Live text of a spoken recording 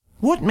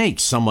What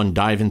makes someone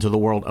dive into the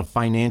world of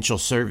financial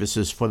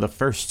services for the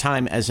first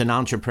time as an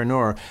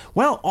entrepreneur?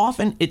 Well,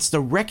 often it's the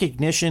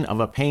recognition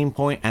of a pain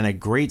point and a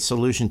great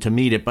solution to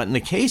meet it. But in the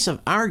case of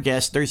our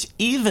guest, there's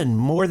even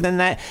more than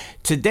that.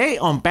 Today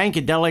on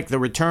Bankadelic, the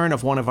return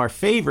of one of our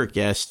favorite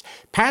guests,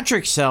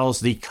 Patrick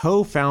Sells, the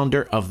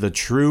co-founder of the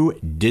True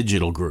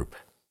Digital Group.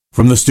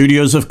 From the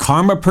studios of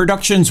Karma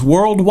Productions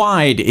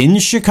Worldwide in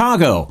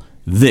Chicago,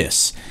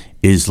 this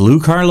is Lou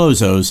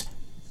Carlozo's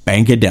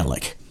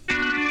Bankadelic.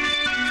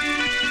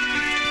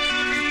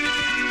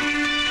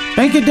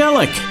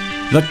 Bankadelic,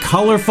 the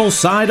colorful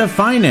side of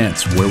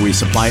finance, where we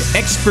supply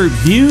expert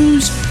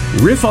views,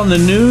 riff on the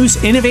news,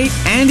 innovate,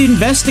 and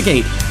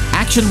investigate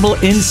actionable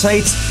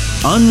insights,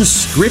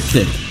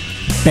 unscripted.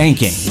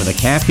 Banking with a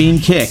caffeine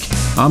kick.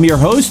 I'm your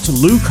host,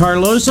 Lou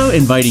Carlozo,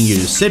 inviting you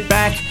to sit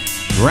back,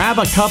 grab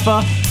a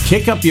cuppa,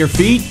 kick up your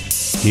feet.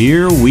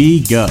 Here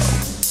we go.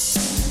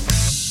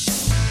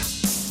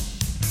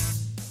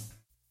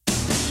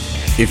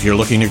 If you're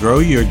looking to grow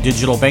your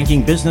digital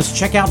banking business,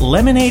 check out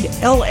Lemonade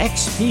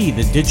LXP,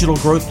 the digital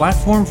growth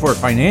platform for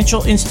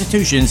financial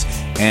institutions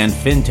and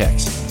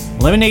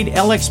fintechs. Lemonade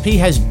LXP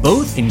has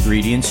both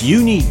ingredients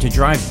you need to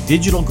drive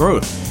digital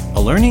growth. A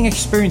learning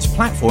experience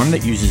platform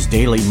that uses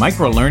daily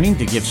micro-learning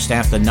to give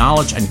staff the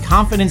knowledge and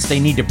confidence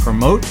they need to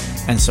promote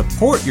and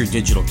support your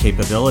digital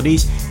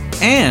capabilities,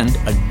 and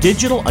a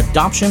digital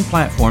adoption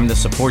platform that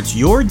supports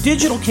your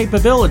digital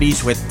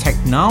capabilities with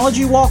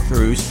technology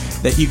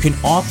walkthroughs that you can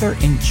author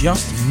in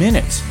just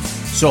minutes.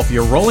 So if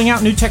you're rolling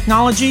out new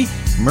technology,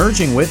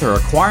 merging with or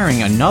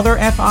acquiring another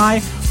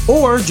FI,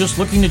 or just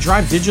looking to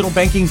drive digital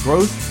banking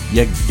growth,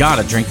 you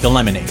gotta drink the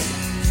lemonade.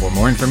 For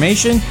more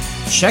information,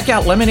 check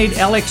out Lemonade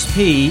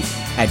LXP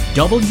at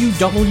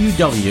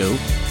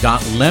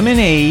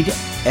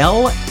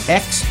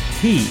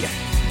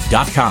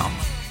www.lemonadelxp.com.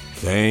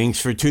 Thanks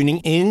for tuning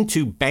in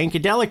to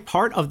Bankadelic,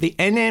 part of the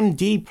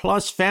NMD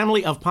Plus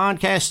family of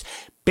podcasts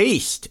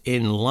based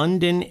in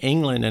London,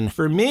 England. And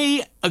for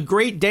me, a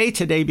great day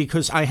today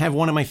because I have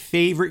one of my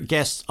favorite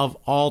guests of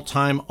all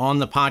time on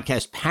the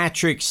podcast,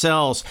 Patrick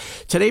Sells.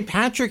 Today,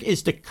 Patrick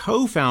is the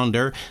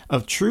co-founder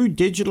of True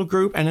Digital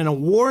Group and an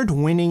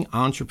award-winning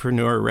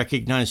entrepreneur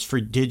recognized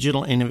for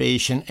digital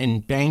innovation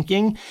and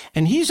banking.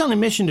 And he's on a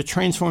mission to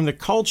transform the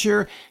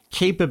culture,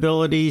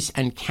 capabilities,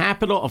 and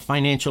capital of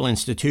financial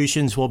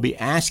institutions. We'll be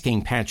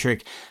asking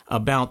Patrick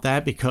about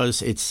that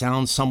because it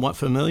sounds somewhat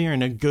familiar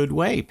in a good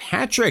way.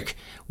 Patrick,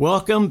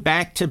 welcome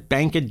back to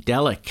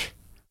Bankadelic.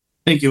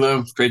 Thank you, Lou.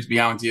 It's great to be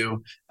on with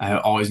you. I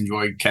always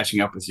enjoy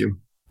catching up with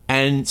you.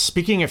 And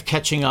speaking of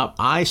catching up,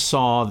 I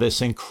saw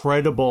this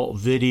incredible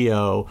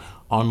video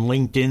on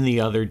LinkedIn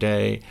the other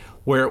day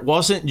where it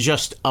wasn't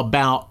just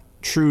about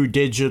True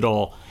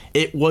Digital.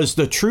 It was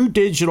the True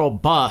Digital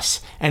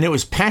bus, and it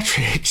was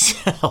Patrick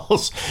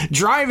Sells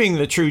driving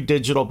the True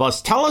Digital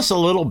bus. Tell us a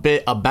little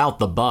bit about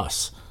the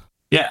bus.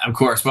 Yeah, of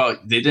course. Well,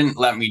 they didn't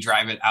let me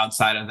drive it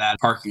outside of that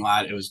parking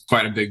lot. It was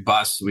quite a big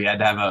bus. We had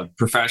to have a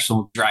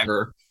professional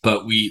driver,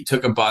 but we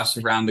took a bus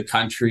around the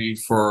country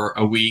for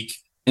a week.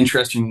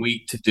 Interesting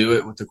week to do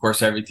it with, of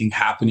course, everything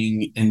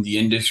happening in the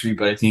industry.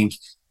 But I think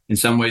in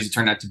some ways it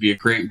turned out to be a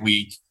great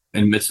week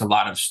amidst a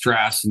lot of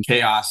stress and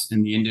chaos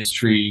in the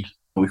industry.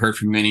 We heard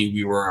from many.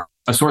 We were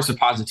a source of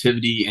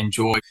positivity and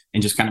joy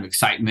and just kind of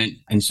excitement.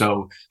 And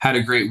so had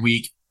a great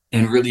week.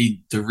 And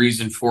really the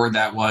reason for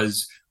that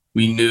was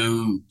we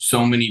knew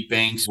so many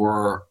banks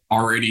were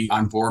already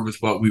on board with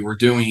what we were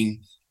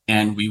doing.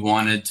 And we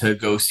wanted to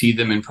go see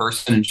them in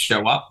person and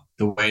show up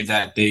the way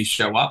that they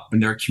show up in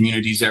their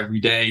communities every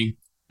day.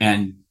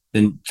 And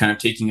then kind of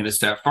taking it a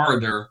step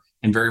farther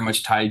and very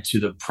much tied to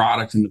the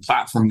product and the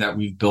platform that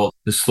we've built.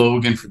 The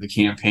slogan for the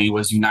campaign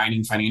was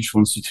Uniting Financial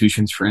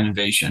Institutions for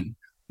Innovation,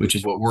 which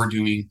is what we're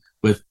doing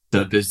with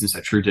the business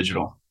at True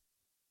Digital.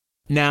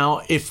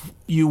 Now, if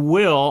you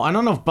will, I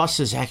don't know if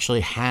buses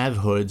actually have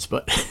hoods,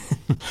 but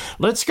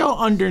let's go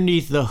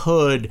underneath the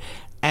hood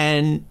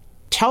and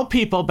tell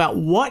people about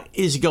what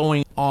is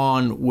going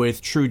on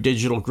with True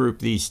Digital Group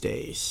these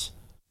days.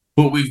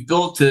 What we've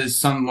built is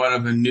somewhat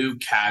of a new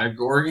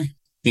category.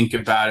 Think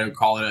about it,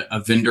 call it a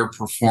vendor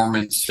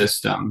performance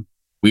system.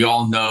 We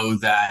all know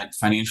that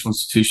financial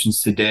institutions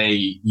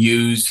today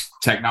use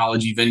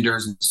technology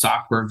vendors and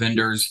software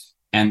vendors,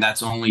 and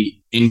that's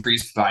only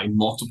increased by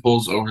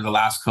multiples over the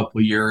last couple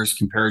of years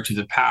compared to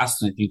the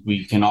past. And I think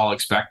we can all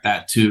expect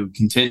that to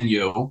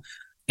continue.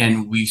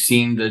 And we've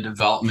seen the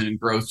development and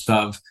growth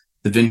of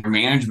the vendor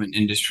management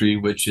industry,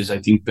 which has, I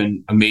think,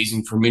 been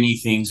amazing for many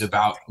things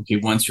about, okay,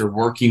 once you're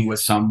working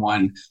with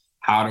someone,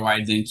 how do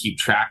I then keep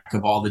track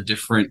of all the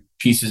different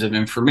pieces of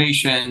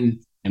information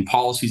and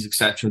policies, et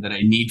cetera, that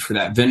I need for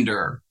that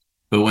vendor?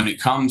 But when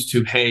it comes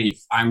to, hey,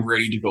 I'm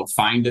ready to go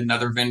find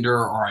another vendor,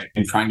 or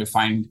I'm trying to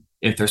find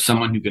if there's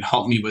someone who can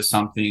help me with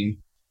something,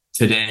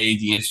 today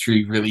the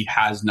industry really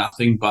has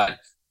nothing but,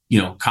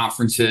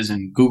 conferences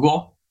and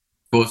Google,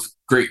 both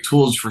great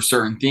tools for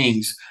certain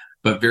things,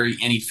 but very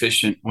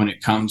inefficient when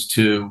it comes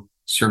to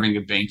serving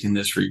a bank in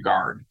this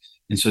regard.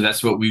 And so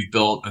that's what we've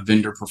built, a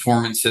vendor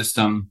performance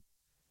system.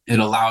 It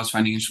allows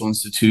financial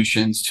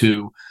institutions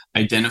to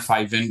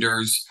identify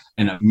vendors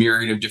in a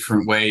myriad of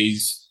different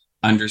ways,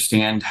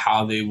 understand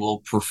how they will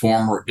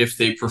perform or if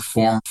they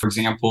perform, for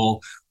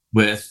example,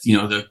 with,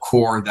 the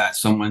core that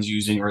someone's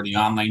using or the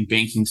online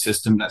banking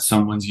system that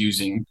someone's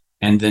using.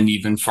 And then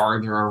even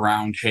farther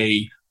around,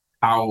 hey,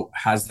 how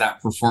has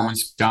that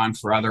performance gone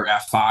for other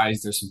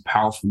FIs? There's some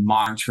powerful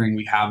monitoring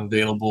we have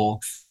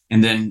available.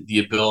 And then the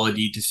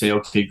ability to say,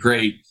 okay,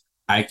 great,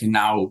 I can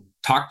now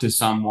talk to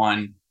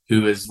someone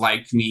who is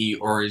like me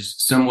or is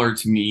similar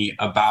to me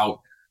about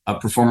a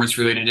performance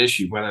related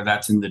issue, whether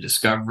that's in the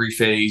discovery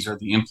phase or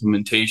the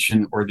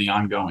implementation or the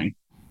ongoing.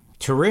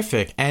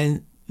 Terrific.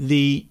 And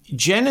the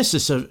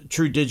genesis of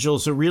True Digital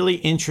is a really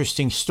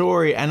interesting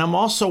story. And I'm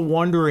also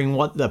wondering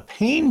what the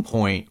pain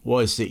point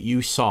was that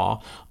you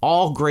saw.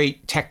 All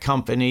great tech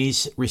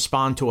companies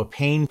respond to a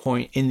pain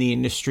point in the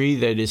industry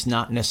that is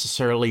not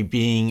necessarily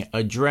being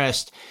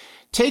addressed.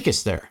 Take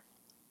us there.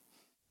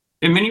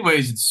 In many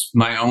ways, it's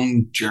my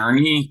own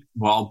journey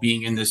while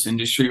being in this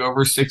industry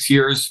over 6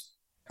 years.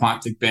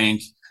 Quantic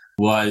Bank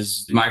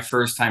was my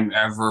first time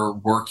ever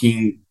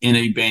working in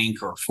a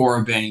bank or for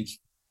a bank,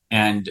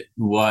 and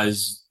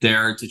was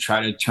there to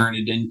try to turn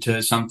it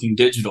into something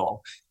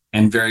digital,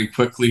 and very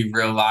quickly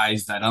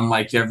realized that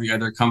unlike every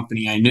other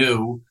company I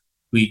knew,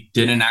 we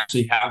didn't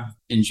actually have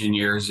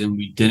engineers and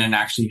we didn't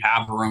actually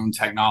have our own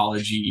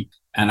technology.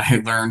 And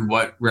I learned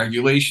what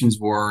regulations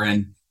were.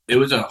 And it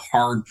was a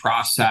hard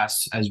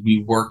process as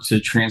we worked to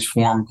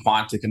transform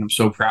Quantic. And I'm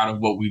so proud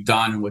of what we've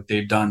done and what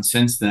they've done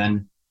since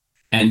then.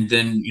 And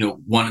then,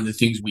 one of the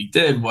things we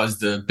did was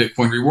the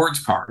Bitcoin rewards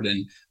card.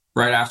 And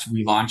right after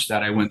we launched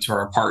that, I went to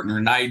our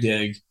partner,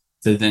 NYDIG,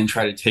 to then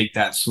try to take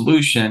that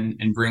solution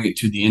and bring it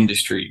to the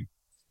industry.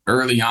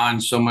 Early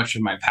on, so much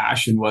of my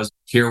passion was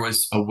here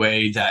was a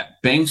way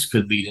that banks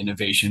could lead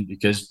innovation,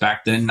 because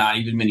back then, not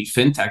even many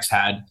fintechs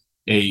had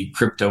a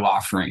crypto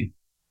offering.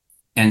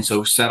 And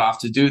so set off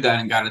to do that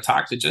and got to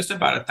talk to just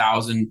about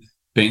 1,000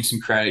 banks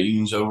and credit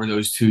unions over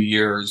those 2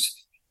 years.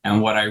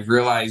 And what I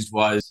realized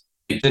was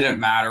it didn't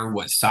matter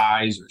what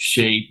size or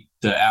shape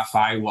the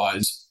FI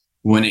was.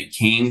 When it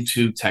came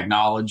to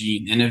technology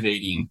and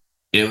innovating,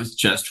 it was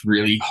just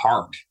really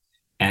hard.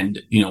 And,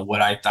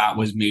 what I thought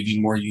was maybe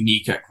more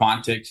unique at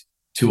Quantic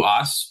to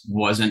us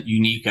wasn't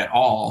unique at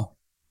all.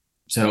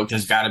 So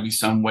there's got to be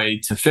some way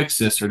to fix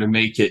this or to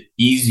make it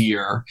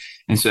easier.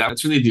 And so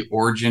that's really the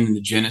origin and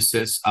the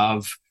genesis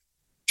of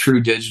True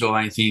Digital.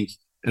 And I think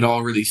it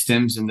all really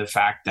stems in the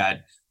fact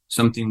that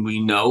something we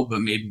know,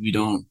 but maybe we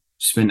don't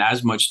spend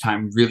as much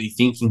time really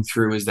thinking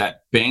through, is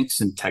that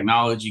banks and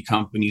technology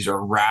companies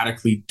are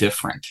radically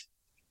different.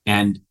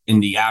 And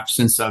in the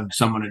absence of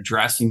someone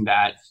addressing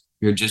that,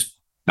 you're just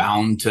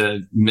bound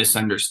to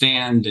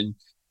misunderstand and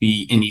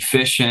be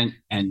inefficient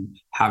and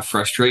have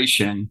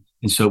frustration.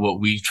 And so what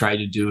we've tried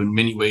to do in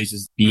many ways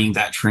is being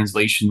that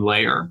translation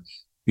layer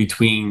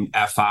between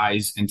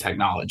FIs and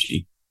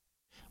technology.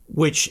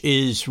 Which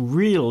is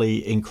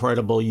really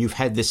incredible. You've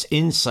had this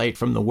insight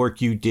from the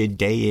work you did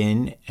day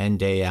in and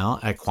day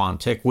out at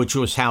Quantic, which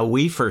was how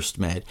we first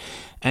met,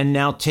 and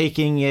now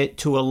taking it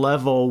to a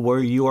level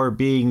where you are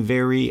being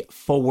very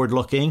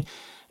forward-looking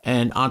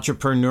and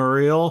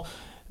entrepreneurial.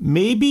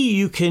 Maybe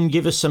you can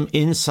give us some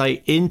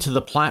insight into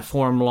the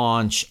platform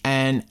launch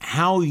and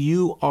how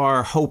you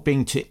are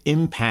hoping to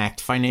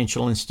impact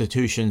financial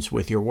institutions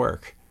with your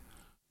work.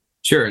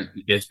 Sure.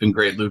 It's been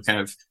great, Luke, kind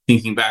of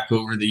thinking back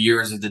over the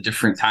years of the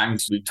different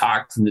times we've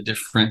talked and the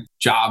different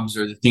jobs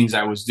or the things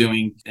I was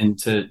doing. And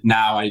to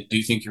now, I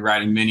do think you're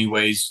right in many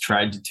ways,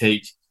 tried to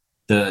take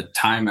the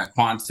time at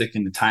Quantic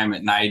and the time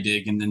at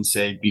NYDIG and then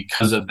say,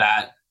 because of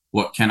that,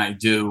 what can I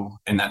do?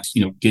 And that's,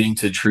 getting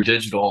to True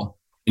Digital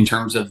in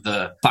terms of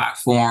the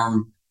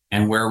platform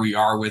and where we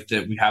are with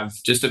it. We have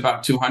just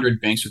about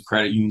 200 banks or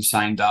credit unions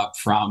signed up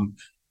from,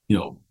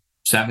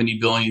 $70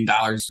 billion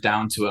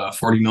down to a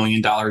 $40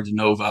 million de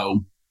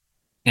novo.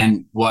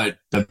 And what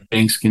the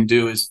banks can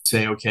do is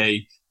say,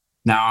 okay,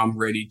 now I'm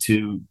ready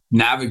to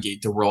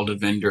navigate the world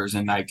of vendors,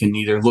 and I can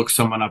either look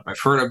someone up I've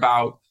heard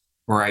about,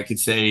 or I could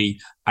say,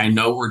 I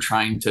know we're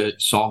trying to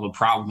solve a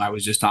problem. I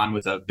was just on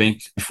with a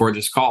bank before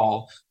this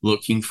call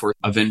looking for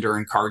a vendor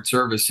in card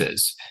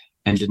services,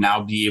 and to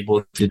now be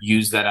able to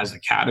use that as a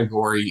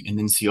category and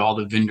then see all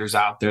the vendors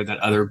out there that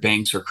other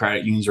banks or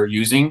credit unions are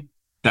using.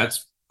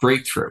 That's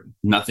breakthrough.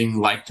 Nothing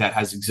like that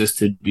has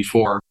existed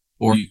before.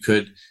 Or you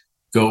could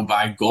go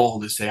by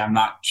goal to say, I'm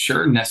not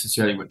sure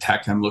necessarily what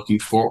tech I'm looking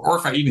for, or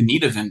if I even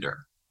need a vendor,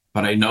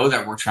 but I know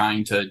that we're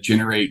trying to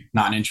generate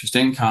non-interest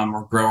income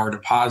or grow our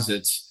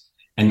deposits.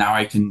 And now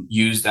I can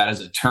use that as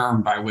a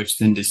term by which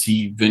then to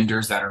see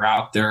vendors that are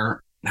out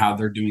there and how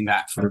they're doing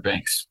that for their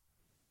banks.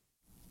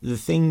 The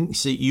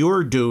things that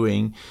you're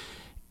doing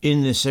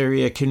in this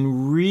area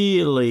can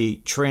really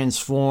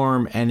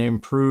transform and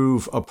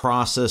improve a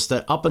process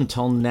that up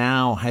until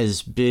now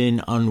has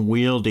been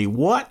unwieldy.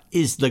 What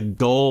is the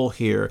goal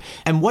here?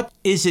 And what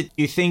is it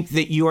you think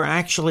that you are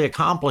actually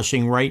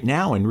accomplishing right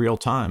now in real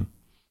time?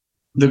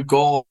 The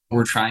goal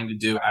we're trying to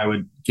do, I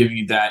would give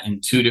you that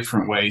in two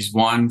different ways.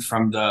 One,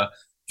 from the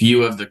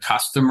view of the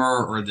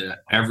customer or the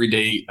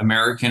everyday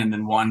American, and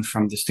then one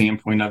from the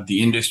standpoint of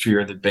the industry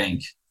or the bank.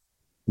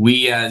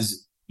 We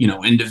as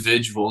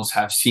individuals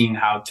have seen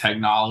how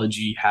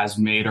technology has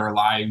made our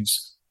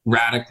lives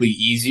radically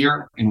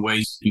easier in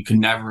ways you could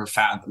never have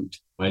fathomed.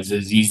 It's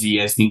as easy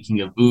as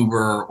thinking of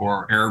Uber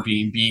or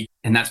Airbnb,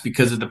 and that's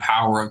because of the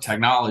power of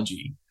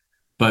technology.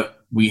 But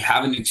we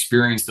haven't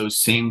experienced those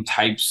same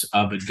types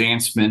of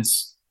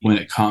advancements when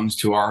it comes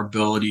to our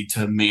ability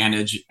to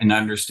manage and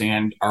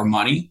understand our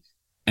money.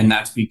 And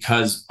that's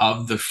because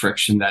of the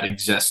friction that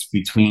exists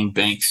between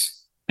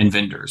banks and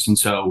vendors. And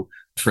so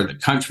for the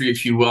country,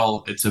 if you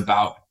will, it's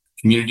about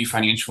community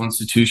financial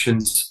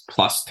institutions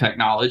plus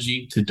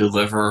technology to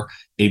deliver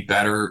a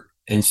better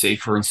and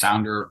safer and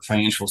sounder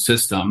financial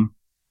system.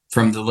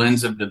 From the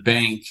lens of the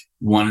bank,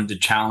 one of the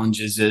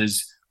challenges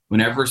is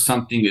whenever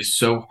something is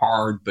so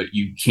hard, but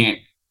you can't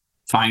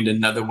find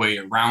another way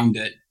around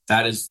it,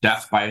 that is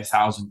death by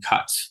 1,000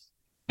 cuts.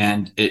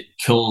 And it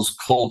kills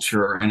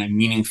culture in a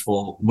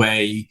meaningful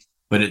way,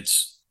 but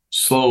it's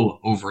slow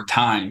over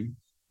time.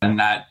 And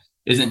that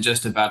isn't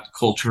just about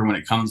culture when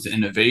it comes to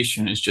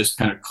innovation. It's just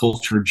kind of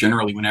culture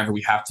generally whenever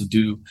we have to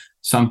do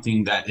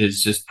something that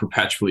is just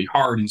perpetually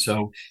hard. And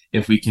so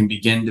if we can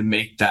begin to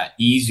make that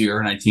easier,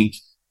 and I think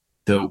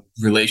the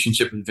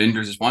relationship with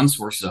vendors is one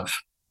source of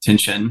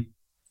tension,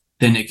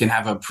 then it can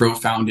have a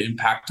profound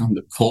impact on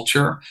the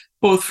culture,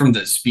 both from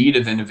the speed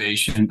of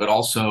innovation, but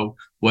also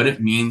what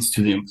it means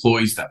to the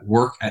employees that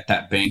work at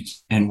that bank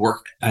and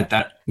work at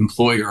that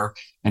employer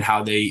and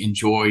how they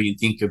enjoy and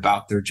think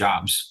about their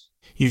jobs.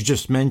 You've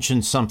just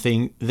mentioned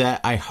something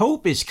that I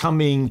hope is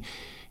coming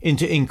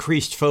into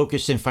increased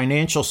focus in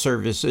financial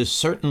services.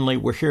 Certainly,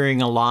 we're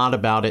hearing a lot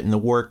about it in the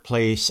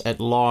workplace at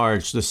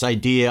large, this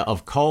idea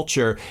of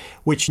culture,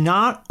 which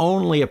not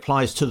only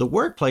applies to the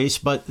workplace,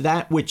 but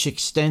that which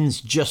extends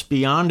just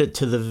beyond it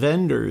to the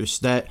vendors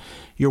that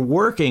you're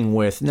working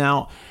with.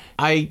 Now,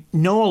 I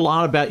know a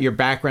lot about your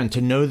background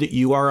to know that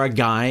you are a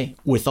guy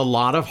with a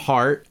lot of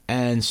heart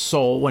and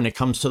soul when it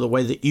comes to the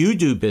way that you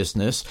do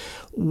business.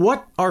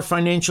 What are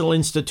financial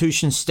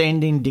institutions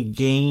standing to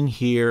gain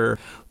here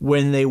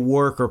when they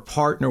work or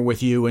partner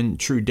with you in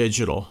True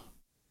Digital?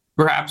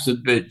 Perhaps a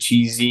bit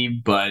cheesy,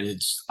 but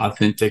it's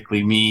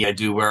authentically me. I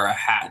do wear a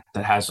hat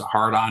that has a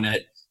heart on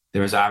it.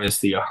 There's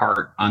obviously a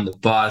heart on the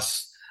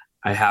bus.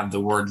 I have the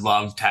word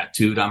love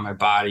tattooed on my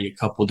body a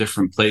couple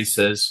different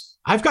places.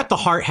 I've got the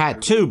heart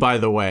hat too, by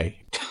the way.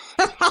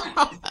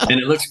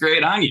 And it looks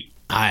great on you.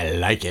 I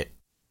like it.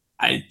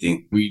 I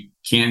think we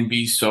can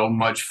be so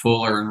much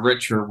fuller and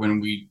richer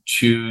when we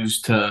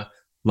choose to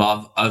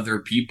love other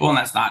people. And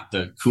that's not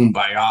the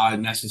kumbaya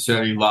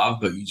necessarily love,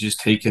 but you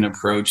just take an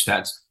approach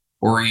that's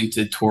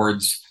oriented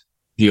towards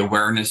the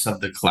awareness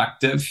of the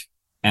collective.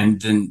 And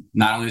then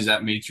not only does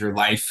that make your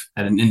life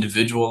at an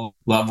individual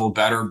level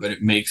better, but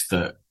it makes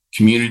the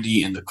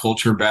community and the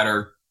culture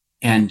better.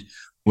 And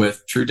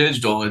with True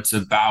Digital, it's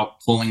about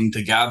pulling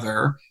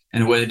together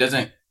in a way that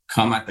doesn't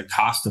come at the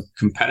cost of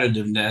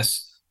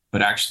competitiveness,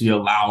 but actually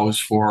allows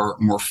for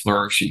more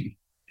flourishing.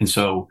 And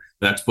so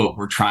that's what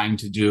we're trying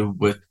to do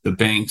with the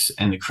banks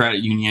and the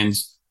credit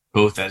unions,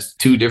 both as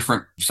two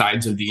different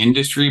sides of the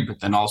industry, but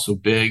then also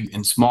big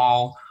and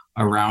small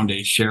around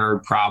a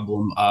shared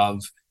problem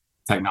of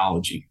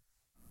technology.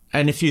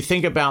 And if you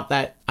think about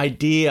that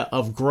idea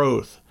of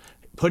growth,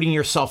 putting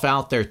yourself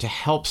out there to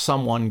help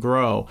someone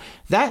grow,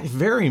 that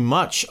very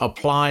much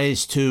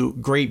applies to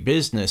great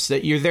business,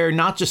 that you're there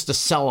not just to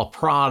sell a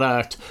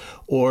product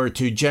or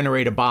to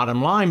generate a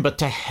bottom line, but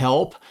to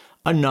help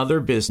another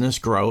business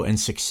grow and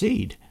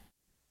succeed.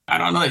 I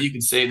don't know that you can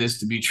say this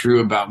to be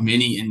true about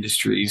many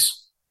industries,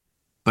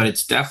 but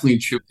it's definitely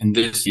true in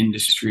this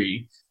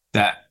industry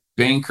that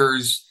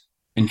bankers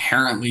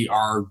inherently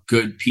are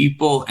good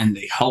people and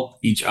they help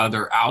each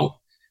other out.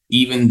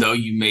 Even though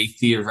you may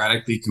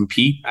theoretically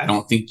compete, I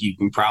don't think you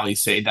can probably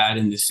say that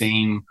in the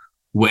same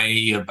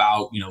way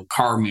about,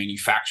 car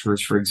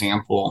manufacturers, for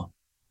example.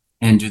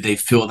 And do they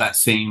feel that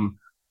same,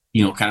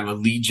 kind of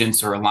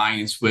allegiance or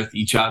alliance with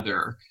each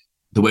other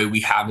the way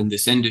we have in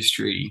this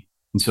industry?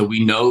 And so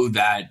we know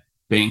that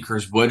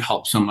bankers would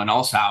help someone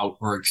else out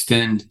or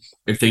extend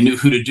if they knew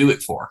who to do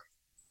it for.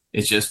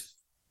 It's just,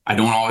 I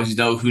don't always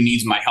know who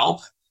needs my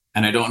help.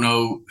 And I don't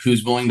know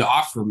who's willing to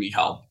offer me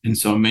help. And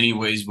so in many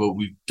ways, what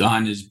we've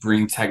done is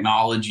bring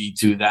technology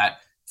to that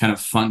kind of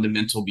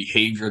fundamental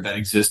behavior that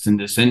exists in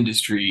this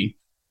industry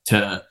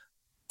to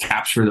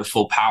capture the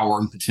full power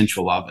and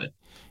potential of it.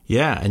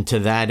 Yeah. And to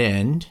that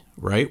end,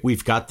 right,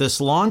 we've got this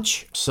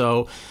launch.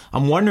 So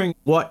I'm wondering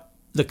what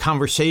the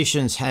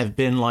conversations have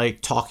been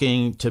like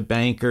talking to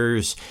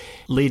bankers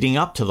leading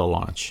up to the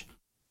launch.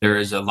 There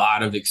is a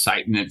lot of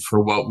excitement for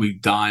what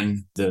we've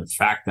done. The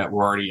fact that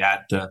we're already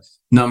at the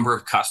number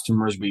of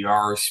customers we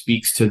are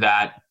speaks to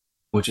that,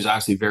 which is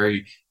obviously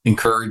very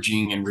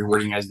encouraging and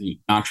rewarding as the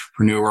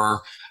entrepreneur.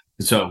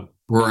 So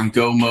we're in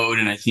go mode.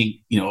 And I think,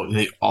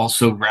 they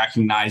also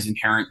recognize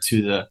inherent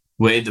to the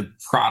way the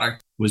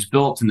product was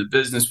built and the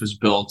business was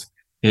built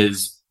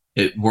is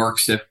it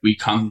works if we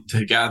come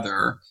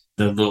together.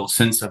 the little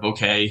sense of,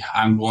 okay,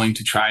 I'm willing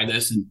to try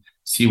this and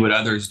see what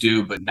others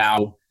do. But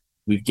now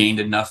we've gained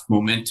enough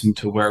momentum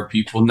to where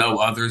people know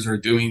others are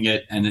doing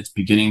it, and it's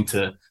beginning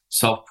to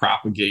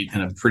self-propagate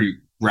in a pretty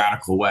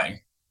radical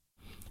way.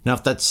 Now,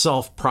 if that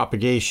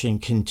self-propagation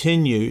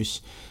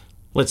continues,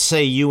 let's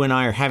say you and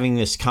I are having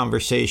this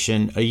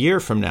conversation a year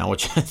from now,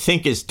 which I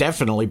think is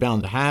definitely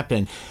bound to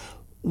happen.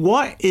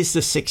 What is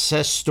the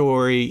success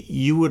story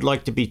you would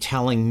like to be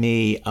telling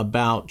me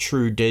about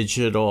True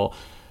Digital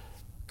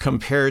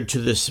compared to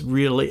this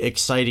really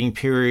exciting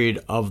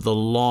period of the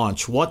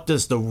launch? What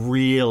does the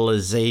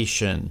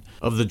realization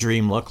of the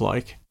dream look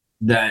like?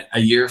 That a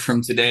year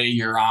from today,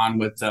 you're on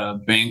with a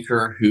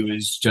banker who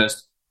is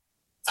just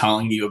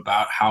telling you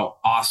about how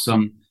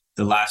awesome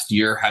the last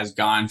year has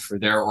gone for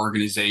their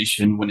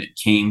organization when it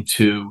came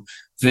to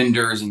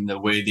vendors and the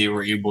way they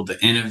were able to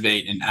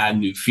innovate and add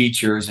new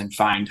features and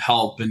find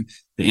help, and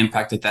the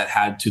impact that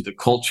had to the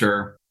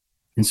culture.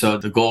 And so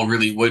the goal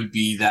really would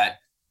be that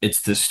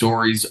it's the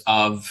stories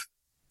of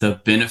the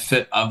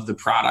benefit of the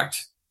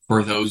product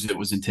for those it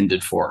was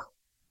intended for.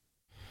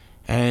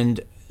 And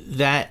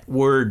that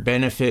word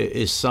benefit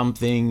is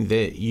something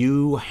that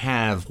you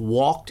have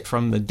walked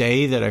from the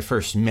day that I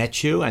first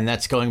met you, and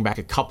that's going back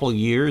a couple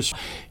years.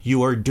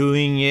 You are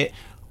doing it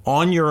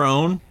on your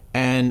own,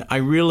 and I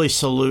really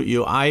salute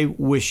you. I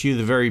wish you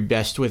the very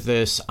best with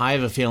this. I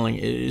have a feeling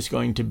it is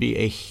going to be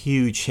a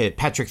huge hit.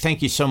 Patrick,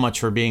 thank you so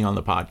much for being on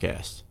the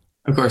podcast.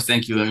 Of course,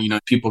 thank you.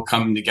 People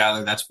coming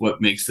together, that's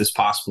what makes this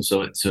possible.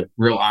 So it's a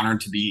real honor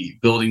to be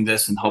building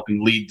this and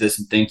helping lead this,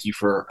 and thank you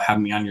for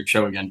having me on your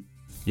show again.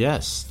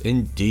 Yes,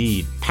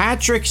 indeed.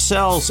 Patrick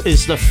Sells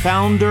is the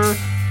founder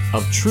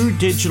of True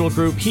Digital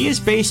Group. He is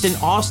based in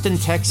Austin,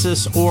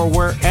 Texas, or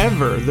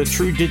wherever the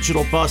True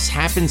Digital bus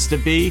happens to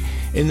be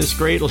in this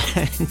great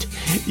land.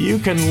 You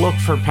can look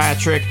for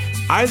Patrick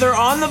either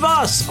on the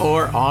bus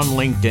or on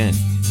LinkedIn.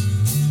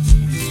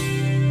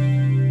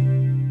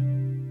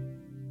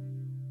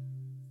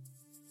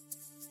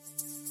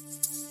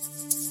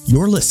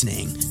 You're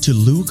listening to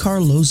Lou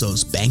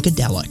Carlozo's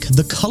Bankadelic,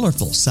 the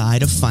colorful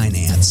side of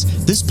finance.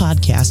 This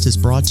podcast is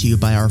brought to you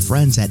by our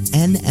friends at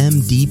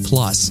NMD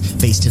Plus,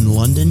 based in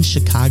London,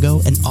 Chicago,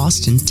 and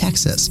Austin,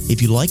 Texas.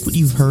 If you like what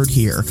you've heard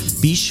here,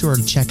 be sure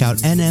to check out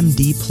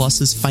NMD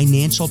Plus's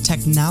financial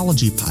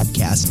technology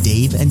podcast,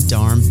 Dave and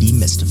Dharm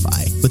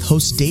Demystify, with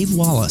hosts Dave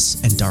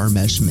Wallace and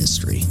Dharmesh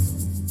Mistry.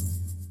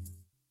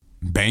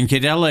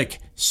 Bankadelic,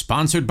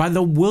 sponsored by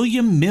the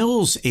William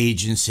Mills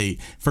Agency.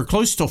 For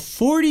close to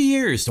 40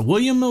 years, the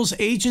William Mills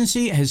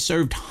Agency has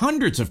served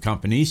hundreds of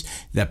companies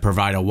that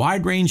provide a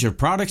wide range of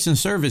products and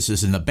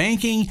services in the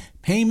banking,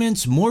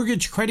 payments,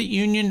 mortgage, credit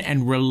union,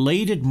 and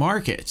related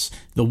markets.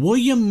 The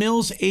William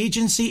Mills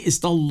Agency is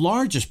the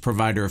largest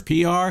provider of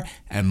PR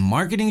and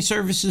marketing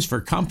services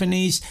for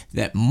companies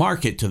that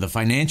market to the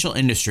financial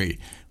industry.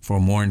 For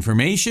more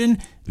information,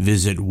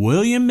 visit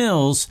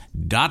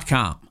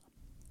williammills.com.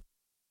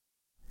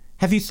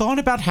 Have you thought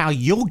about how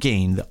you'll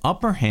gain the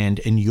upper hand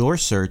in your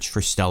search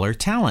for stellar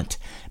talent?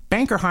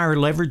 Banker Hire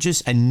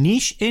leverages a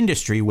niche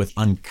industry with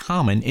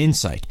uncommon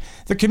insight.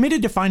 They're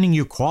committed to finding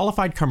you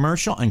qualified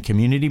commercial and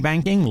community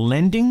banking,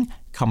 lending,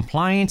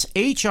 compliance,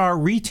 HR,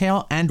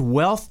 retail, and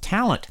wealth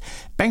talent.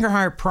 Banker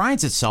Hire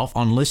prides itself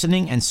on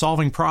listening and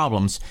solving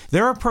problems.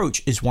 Their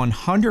approach is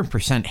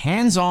 100%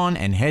 hands-on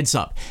and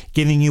heads-up,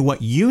 giving you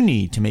what you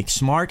need to make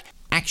smart,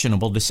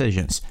 actionable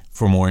decisions.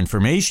 For more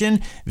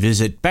information,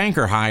 visit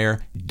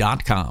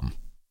bankerhire.com.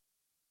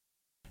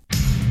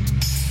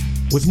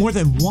 With more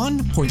than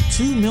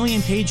 1.2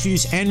 million page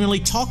views annually,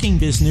 Talking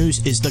Biz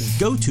News is the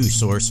go-to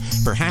source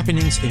for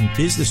happenings in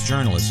business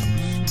journalism.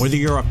 Whether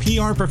you're a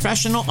PR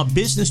professional, a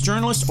business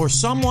journalist, or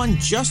someone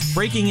just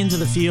breaking into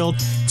the field,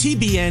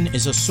 TBN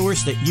is a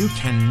source that you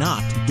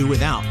cannot do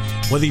without.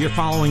 Whether you're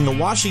following the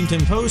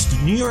Washington Post,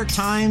 New York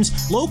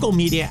Times, local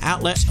media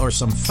outlets, or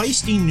some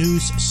feisty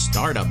news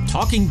startup,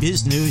 Talking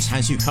Biz News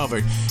has you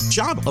covered.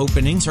 Job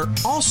openings are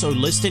also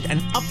listed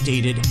and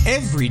updated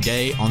every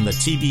day on the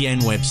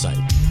TBN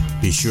website.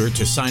 Be sure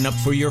to sign up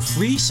for your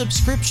free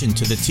subscription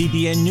to the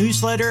TBN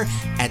newsletter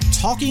at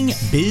Talking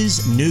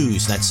Biz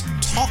News. That's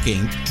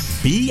Talking,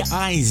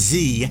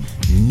 B-I-Z,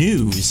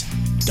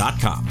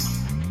 news.com.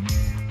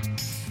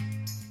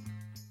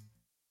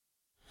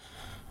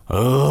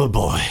 Oh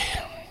boy,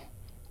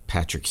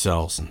 Patrick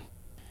Sells and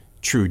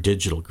True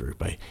Digital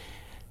Group. I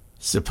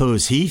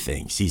suppose he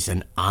thinks he's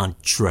an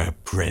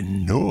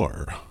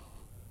entrepreneur.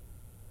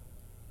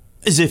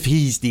 As if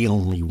he's the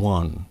only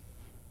one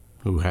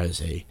who has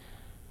a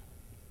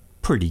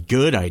pretty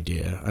good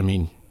idea. I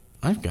mean,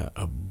 I've got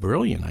a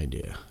brilliant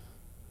idea.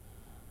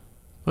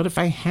 But if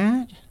I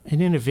had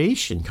an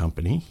innovation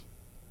company,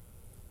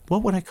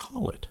 what would I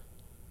call it?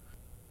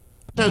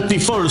 At the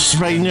First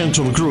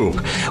Financial Group,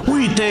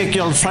 we take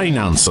your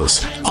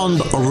finances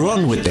and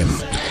run with them.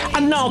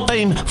 And now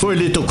time for a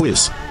little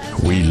quiz.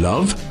 We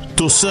love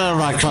to serve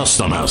our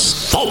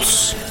customers.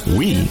 False.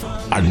 We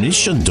are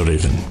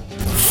mission-driven.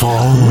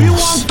 False. We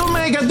want to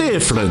make a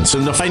difference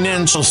in the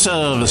financial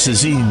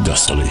services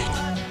industry.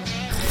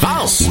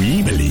 False.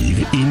 We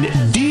believe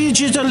in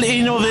digital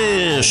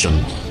innovation.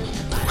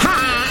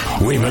 Ha!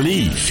 We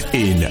believe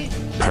in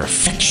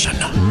perfection,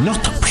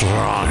 not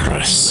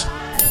progress.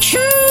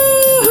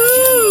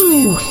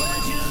 Choo-hoo!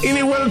 In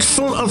a world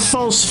full of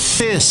false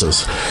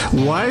faces,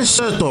 why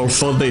settle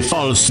for the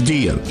false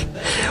deal?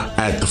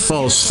 At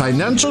False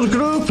Financial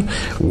Group,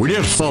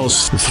 we're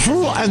false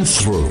through and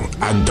through,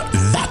 and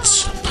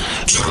that's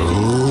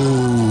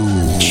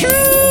true.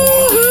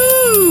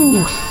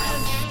 Choo-hoo!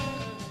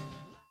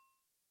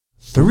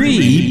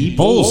 3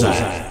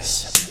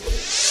 bullseyes.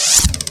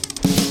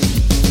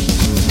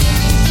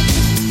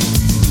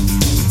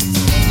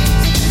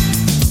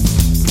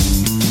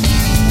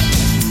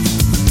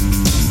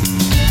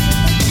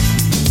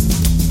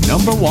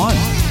 Number 1.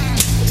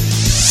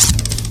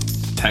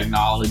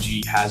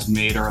 Technology has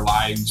made our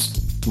lives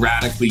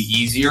radically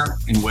easier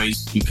in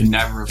ways you could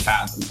never have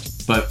fathomed.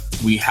 But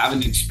we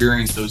haven't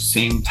experienced those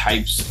same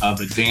types of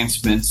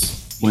advancements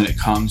when it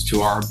comes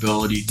to our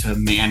ability to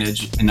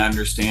manage and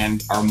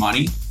understand our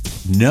money.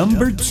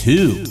 Number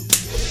 2.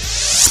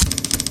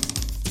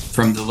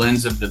 From the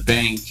lens of the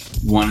bank,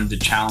 one of the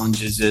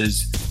challenges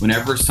is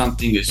whenever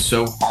something is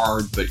so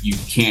hard but you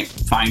can't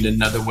find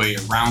another way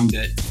around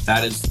it,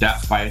 that is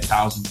death by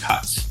 1,000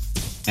 cuts.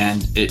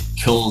 And it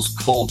kills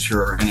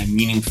culture in a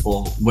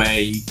meaningful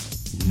way.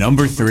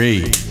 Number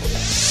 3.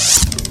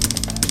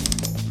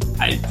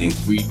 I think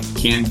we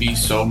can be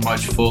so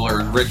much fuller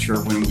and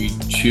richer when we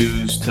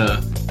choose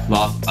to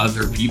love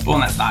other people.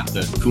 And that's not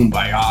the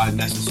kumbaya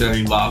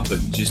necessarily love, but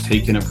just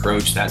take an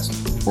approach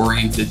that's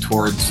oriented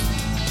towards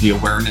the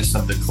awareness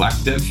of the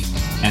collective.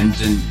 And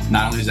then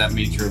not only does that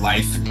make your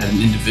life at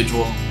an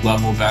individual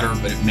level better,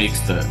 but it makes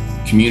the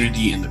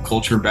community and the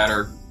culture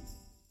better.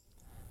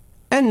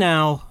 And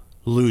now,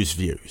 Lou's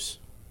Views.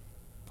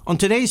 On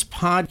today's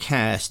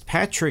podcast,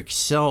 Patrick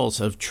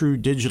Sells of True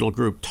Digital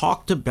Group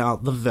talked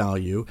about the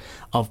value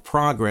of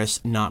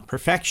progress, not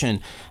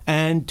perfection.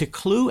 And to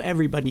clue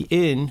everybody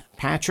in,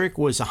 Patrick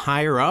was a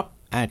higher up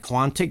at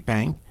Quantic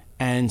Bank,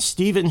 and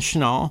Stephen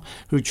Schnall,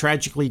 who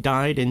tragically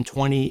died in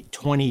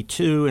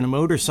 2022 in a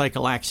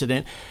motorcycle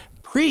accident,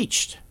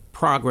 preached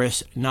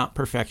progress, not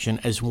perfection,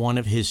 as one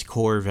of his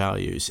core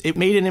values. It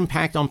made an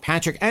impact on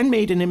Patrick and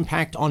made an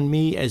impact on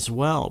me as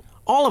well.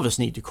 All of us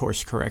need to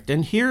course correct.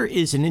 And here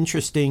is an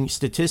interesting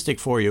statistic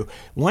for you.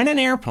 When an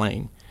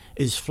airplane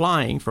is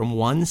flying from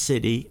one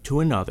city to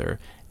another,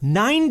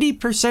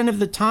 90% of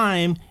the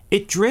time,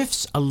 it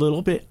drifts a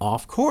little bit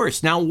off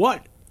course. Now,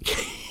 what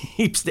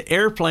keeps the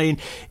airplane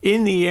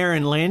in the air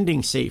and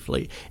landing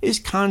safely is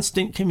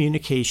constant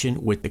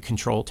communication with the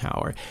control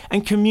tower.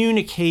 And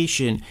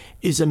communication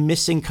is a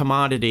missing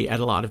commodity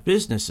at a lot of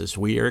businesses.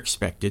 We are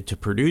expected to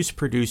produce,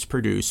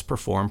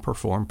 perform.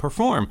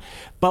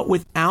 But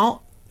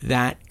without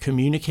that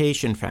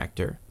communication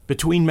factor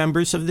between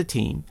members of the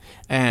team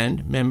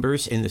and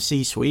members in the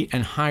C-suite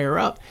and higher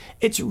up,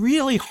 it's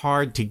really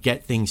hard to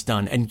get things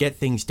done and get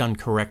things done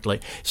correctly.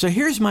 So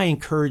here's my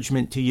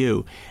encouragement to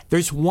you.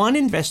 There's one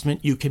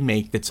investment you can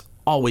make that's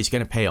always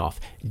going to pay off.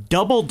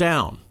 Double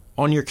down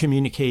on your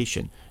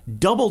communication.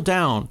 Double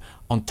down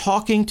on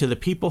talking to the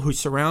people who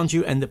surround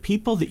you and the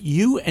people that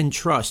you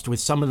entrust with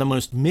some of the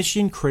most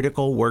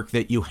mission-critical work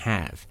that you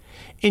have.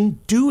 In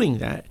doing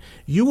that,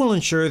 you will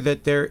ensure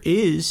that there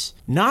is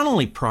not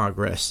only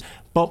progress,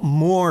 but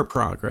more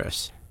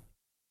progress.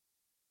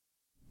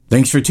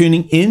 Thanks for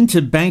tuning in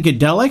to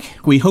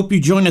Bankadelic. We hope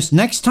you join us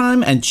next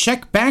time and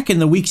check back in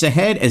the weeks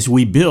ahead as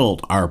we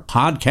build our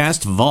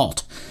podcast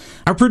vault.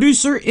 Our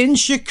producer in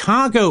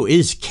Chicago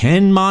is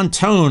Ken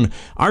Montone.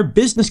 Our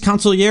business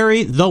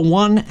consigliere, the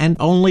one and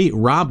only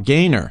Rob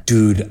Gaynor.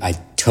 Dude, I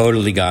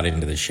totally got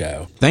into the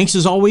show. Thanks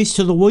as always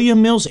to the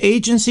William Mills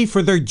Agency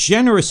for their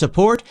generous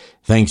support.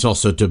 Thanks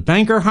also to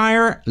Banker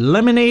Hire,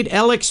 Lemonade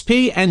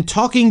LXP, and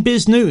Talking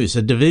Biz News,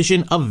 a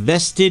division of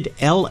Vested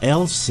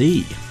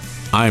LLC.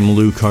 I'm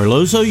Lou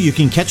Carlozo. You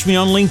can catch me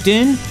on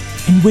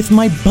LinkedIn and with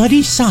my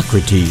buddy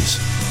Socrates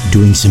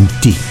doing some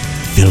deep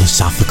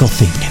philosophical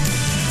thinking.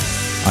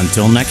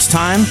 Until next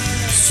time,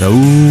 so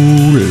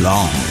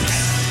long.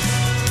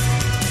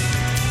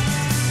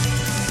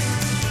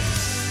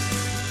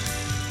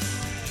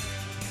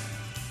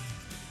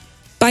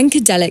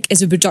 Bankadelic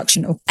is a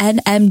production of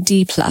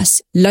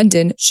NMD+,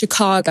 London,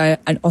 Chicago,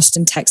 and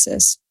Austin,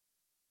 Texas.